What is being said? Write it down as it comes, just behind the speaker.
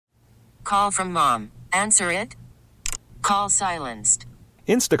call from mom. Answer it. Call silenced.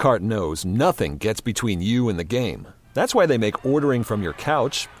 Instacart knows nothing gets between you and the game. That's why they make ordering from your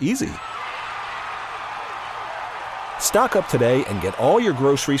couch easy. Stock up today and get all your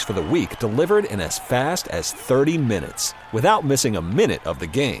groceries for the week delivered in as fast as 30 minutes without missing a minute of the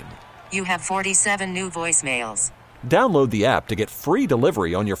game. You have 47 new voicemails. Download the app to get free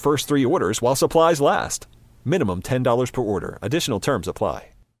delivery on your first 3 orders while supplies last. Minimum $10 per order. Additional terms apply.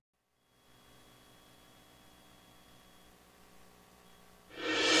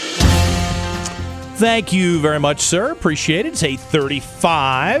 Thank you very much, sir. Appreciate it. It's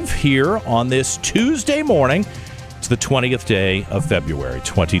 8:35 here on this Tuesday morning. It's the 20th day of February,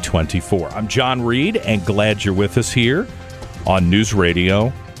 2024. I'm John Reed, and glad you're with us here on News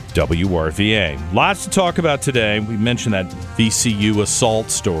Radio WRVA. Lots to talk about today. We mentioned that VCU assault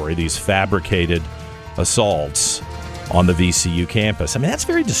story, these fabricated assaults on the VCU campus. I mean, that's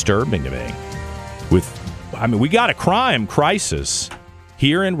very disturbing to me. We got a crime crisis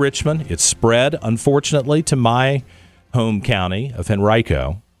here in Richmond. It's spread, unfortunately, to my home county of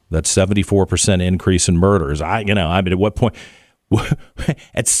Henrico. That 74% increase in murders. At what point?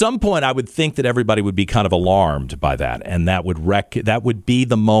 At some point, I would think that everybody would be kind of alarmed by that, and that would be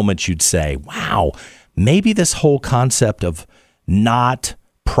the moment you'd say, "Wow, maybe this whole concept of not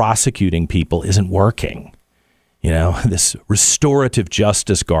prosecuting people isn't working. This restorative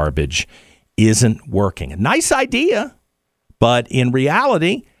justice garbage isn't working." A nice idea. But in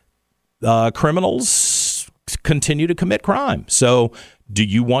reality, criminals continue to commit crime. So do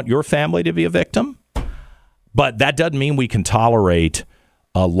you want your family to be a victim? But that doesn't mean we can tolerate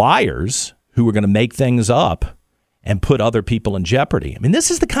liars who are going to make things up and put other people in jeopardy. I mean, this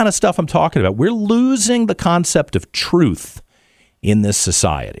is the kind of stuff I'm talking about. We're losing the concept of truth in this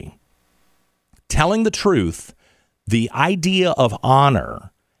society. Telling the truth, the idea of honor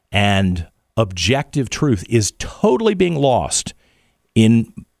and objective truth is totally being lost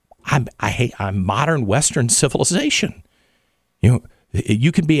in modern Western civilization.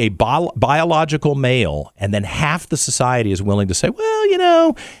 You can be a biological male, and then half the society is willing to say,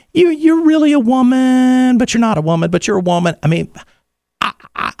 "Well, you're really a woman, but you're not a woman, but you're a woman." I mean,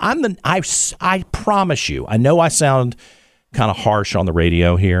 I promise you. I know I sound kind of harsh on the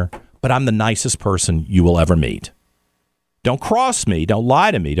radio here, but I'm the nicest person you will ever meet. Don't cross me. Don't lie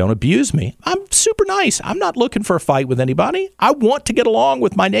to me. Don't abuse me. I'm super nice. I'm not looking for a fight with anybody. I want to get along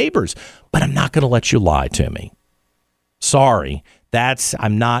with my neighbors, but I'm not going to let you lie to me. Sorry.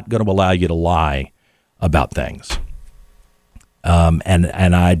 I'm not going to allow you to lie about things. And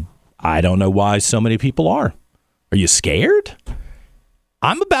I don't know why so many people are. Are you scared?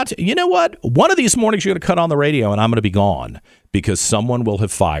 I'm about to, you know what? One of these mornings you're going to cut on the radio and I'm going to be gone because someone will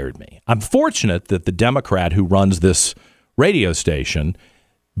have fired me. I'm fortunate that the Democrat who runs this radio station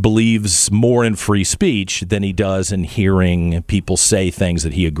believes more in free speech than he does in hearing people say things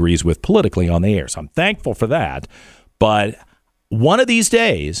that he agrees with politically on the air. So I'm thankful for that. But one of these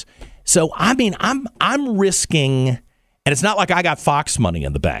days, I'm risking, and it's not like I got Fox money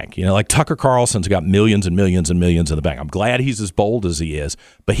in the bank. Like Tucker Carlson's got millions and millions and millions in the bank. I'm glad he's as bold as he is,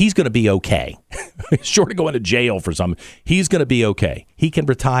 but he's going to be okay. Short of going to jail for something, he's going to be okay. He can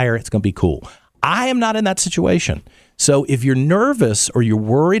retire. It's going to be cool. I am not in that situation. So if you're nervous or you're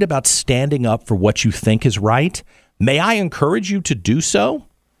worried about standing up for what you think is right, may I encourage you to do so?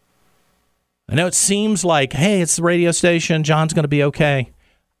 I know it seems like, hey, it's the radio station. John's going to be okay.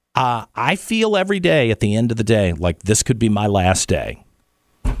 I feel every day at the end of the day like this could be my last day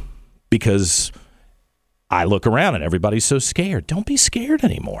because I look around and everybody's so scared. Don't be scared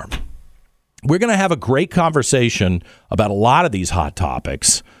anymore. We're going to have a great conversation about a lot of these hot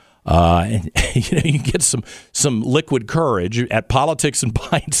topics. And you can get some liquid courage at Politics and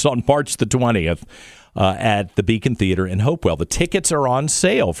Pints on March the 20th at the Beacon Theater in Hopewell. The tickets are on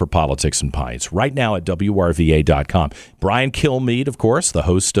sale for Politics and Pints right now at WRVA.com. Brian Kilmeade, of course, the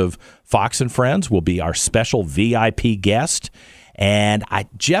host of Fox and Friends, will be our special VIP guest. And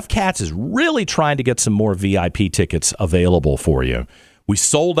Jeff Katz is really trying to get some more VIP tickets available for you. We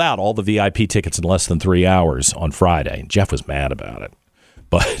sold out all the VIP tickets in less than 3 hours on Friday. Jeff was mad about it.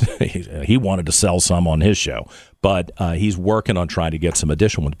 But he wanted to sell some on his show. But he's working on trying to get some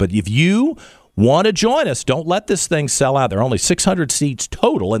additional ones. But if you want to join us, don't let this thing sell out. There are only 600 seats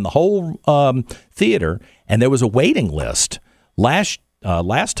total in the whole theater. And there was a waiting list last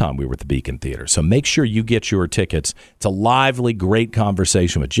time we were at the Beacon Theater. So make sure you get your tickets. It's a lively, great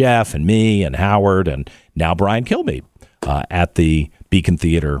conversation with Jeff and me and Howard and now Brian Kilmeade at the Beacon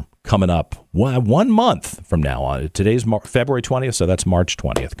Theater coming up 1 month from now on. Today's February 20th, so that's March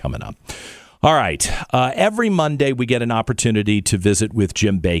 20th coming up. All right. Every Monday we get an opportunity to visit with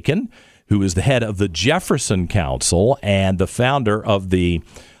Jim Bacon, who is the head of the Jefferson Council and the founder of the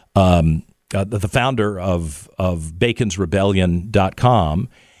founder of baconsrebellion.com.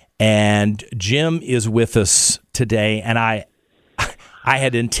 And Jim is with us today, and I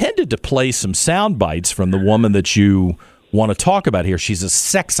had intended to play some sound bites from the woman that you want to talk about here. She's a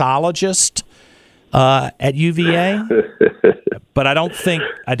sexologist at UVA, but I don't think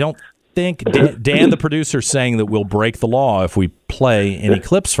Dan, the producer, is saying that we'll break the law if we play any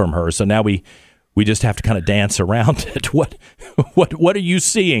clips from her. So now we just have to kind of dance around it. What are you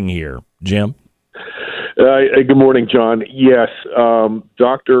seeing here, Jim? Good morning, John. Yes,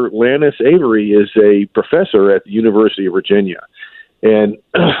 Dr. Lannis Avery is a professor at the University of Virginia. And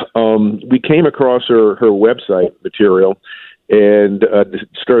we came across her website material and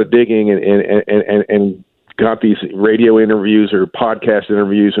started digging and got these radio interviews or podcast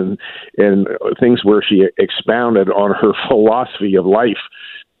interviews and things where she expounded on her philosophy of life.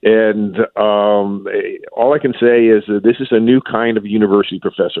 And all I can say is that this is a new kind of university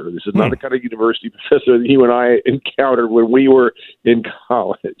professor. This is not the kind of university professor that you and I encountered when we were in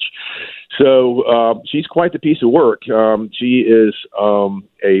college. So she's quite the piece of work. She is a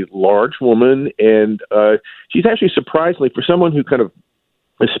large woman, and she's actually surprisingly, for someone who kind of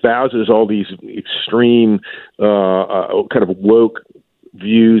espouses all these extreme kind of woke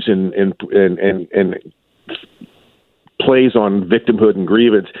views and plays on victimhood and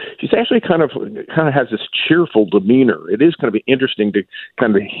grievance, she's actually kind of has this cheerful demeanor. It is kind of interesting to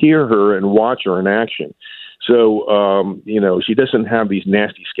kind of hear her and watch her in action. So, she doesn't have these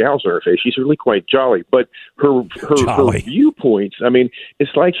nasty scowls on her face. She's really quite jolly. But her viewpoints, I mean,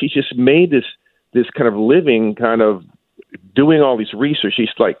 it's like she's just made this kind of living, kind of doing all these research.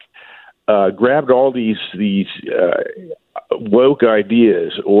 She's like grabbed all these woke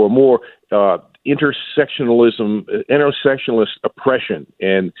ideas, or more intersectionalist oppression,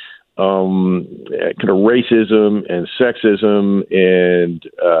 and kind of racism and sexism and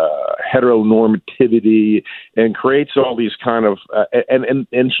heteronormativity, and creates all these kind of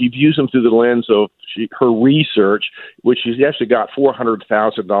and she views them through the lens of her research, which she's actually got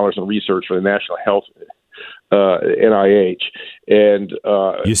 $400,000 in research for the National Health NIH. And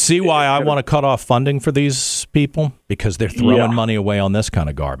you see why I want to cut off funding for these people? Because they're throwing money away on this kind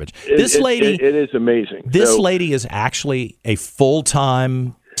of garbage. This lady, it is amazing. This lady is actually a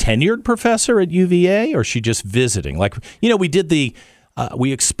full-time tenured professor at UVA, or is she just visiting? Like, we did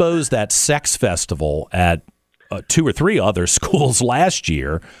we exposed that sex festival at 2 or 3 other schools last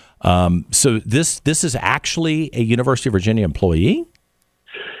year. So this is actually a University of Virginia employee?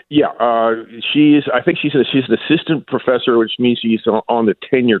 Yeah, I think she's an assistant professor, which means she's on the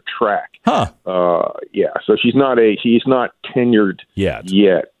tenure track. Huh. So she's not tenured yet.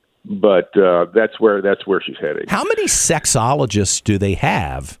 But that's where she's heading. How many sexologists do they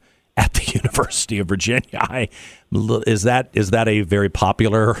have at the University of Virginia? Is that a very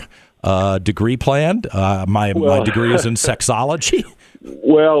popular degree plan? My degree is in sexology.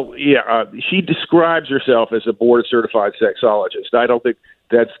 Well, yeah, she describes herself as a board certified sexologist. I don't think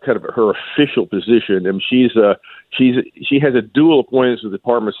that's kind of her official position. And she has a dual appointments with the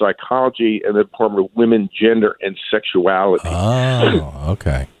Department of Psychology and the Department of Women, Gender, and Sexuality. Oh,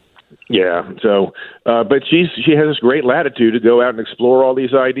 okay. Yeah. So, but she has this great latitude to go out and explore all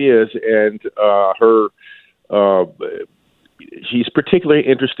these ideas, and she's particularly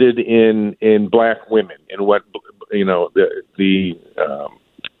interested in black women and what the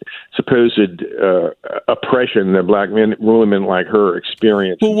supposed oppression that black women like her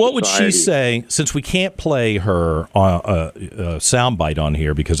experience. Well, what would she say, since we can't play her soundbite on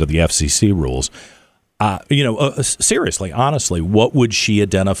here because of the FCC rules? Seriously, honestly, what would she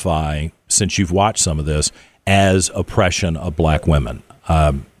identify, since you've watched some of this, as oppression of black women?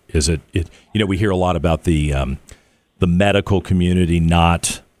 Is it? We hear a lot about the medical community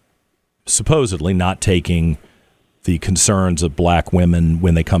supposedly not taking the concerns of black women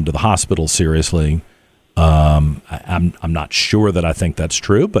when they come to the hospital seriously. I'm not sure that I think that's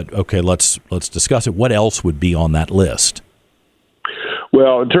true, but okay, let's discuss it. What else would be on that list?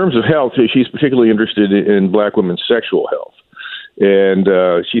 Well, in terms of health, she's particularly interested in black women's sexual health, and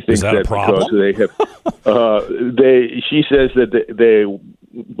she thinks that because they have, she says that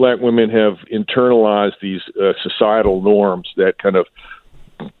black women have internalized these societal norms that kind of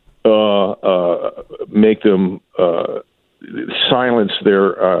make them silence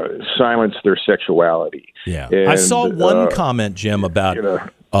their sexuality. Yeah, and I saw one comment, Jim, about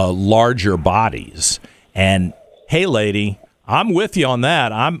larger bodies, and hey, lady, I'm with you on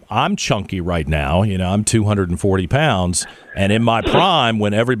that. I'm chunky right now. I'm 240 pounds, and in my prime,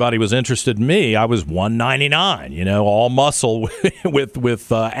 when everybody was interested in me, I was 199. All muscle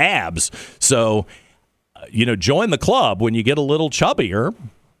with abs. So, join the club. When you get a little chubbier,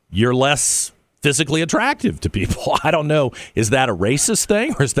 you're less physically attractive to people. I don't know. Is that a racist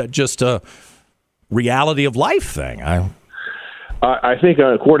thing, or is that just a reality of life thing? I think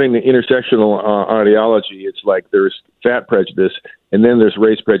according to intersectional ideology, it's like there's fat prejudice, and then there's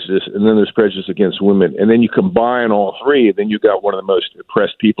race prejudice, and then there's prejudice against women. And then you combine all three, and then you've got one of the most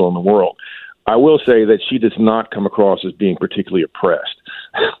oppressed people in the world. I will say that she does not come across as being particularly oppressed.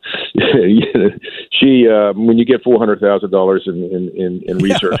 She, when you get $400,000 in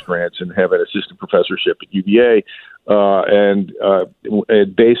research grants and have an assistant professorship at UVA, and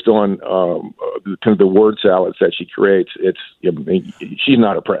based on kind of the word salads that she creates, she's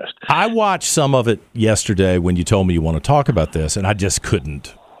not oppressed. I watched some of it yesterday when you told me you want to talk about this, and I just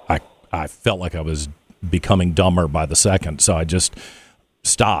couldn't. I felt like I was becoming dumber by the second, so I just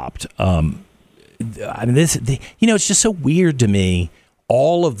stopped. It's just so weird to me.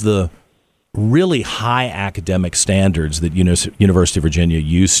 All of the really high academic standards that University of Virginia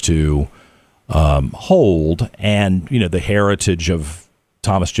used to hold, and the heritage of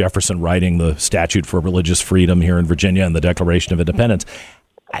Thomas Jefferson writing the Statute for Religious Freedom here in Virginia and the Declaration of Independence.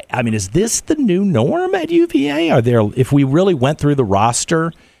 I mean, is this the new norm at UVA? If we really went through the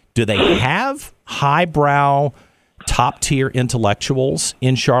roster, do they have highbrow, top-tier intellectuals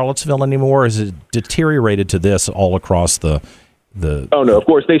in Charlottesville anymore? Or is it deteriorated to this all across the? Oh no! Of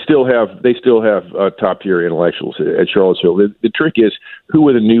course, they still have top-tier intellectuals at Charlottesville. The trick is, who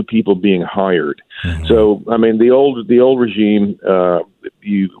are the new people being hired? Mm-hmm. So, I mean, the old regime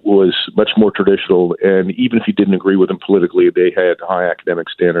was much more traditional, and even if you didn't agree with them politically, they had high academic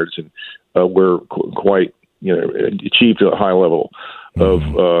standards and were quite achieved a high level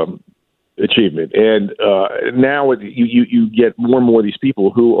of achievement. And now you get more and more of these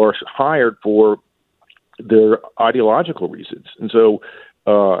people who are hired for their ideological reasons. And so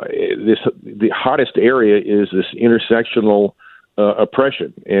the hottest area is this intersectional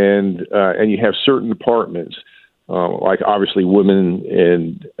oppression. And you have certain departments, like obviously women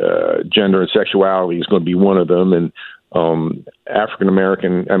and gender and sexuality is going to be one of them. And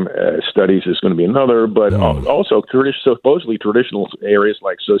African-American studies is going to be another, but also supposedly traditional areas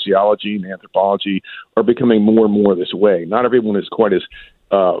like sociology and anthropology are becoming more and more this way. Not everyone is quite as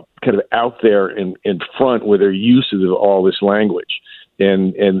kind of out there in front with their uses of all this language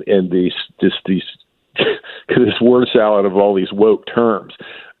and this this word salad of all these woke terms.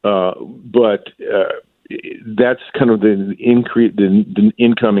 But that's kind of the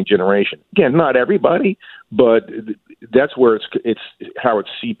incoming generation. Again, not everybody, but that's where it's how it's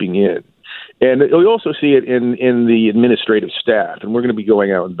seeping in. And we also see it in the administrative staff, and we're going to be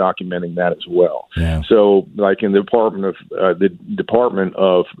going out and documenting that as well. Yeah. So, like in the Department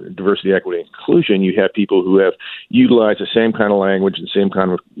of Diversity, Equity, and Inclusion, you have people who have utilized the same kind of language and same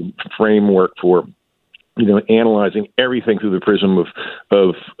kind of framework for analyzing everything through the prism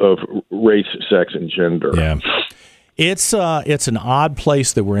of race, sex, and gender. Yeah. It's an odd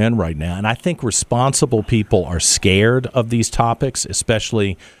place that we're in right now, and I think responsible people are scared of these topics,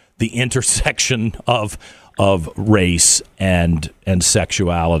 especially the intersection of race and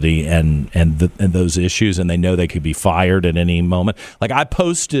sexuality and those issues, and they know they could be fired at any moment. Like, I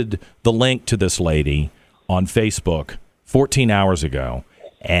posted the link to this lady on Facebook 14 hours ago,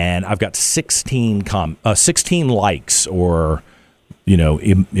 and I've got 16 likes or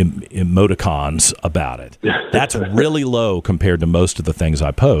emoticons about it. That's really low compared to most of the things I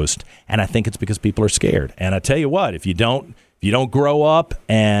post, and I think it's because people are scared. And I tell you what, if you don't grow up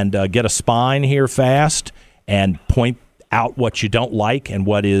and get a spine here fast and point out what you don't like and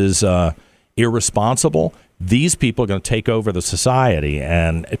what is irresponsible, these people are going to take over the society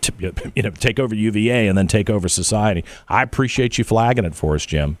and take over UVA and then take over society. I appreciate you flagging it for us,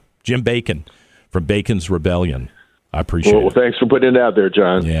 Jim. Jim Bacon from Bacon's Rebellion. I appreciate it. Well, thanks for putting it out there,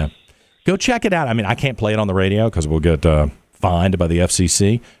 John. Yeah. Go check it out. I mean, I can't play it on the radio because we'll get fined by the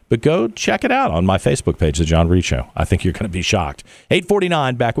FCC, but go check it out on my Facebook page, The John Reed Show. I think you're going to be shocked.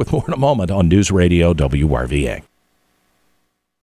 8:49, back with more in a moment on News Radio WRVA.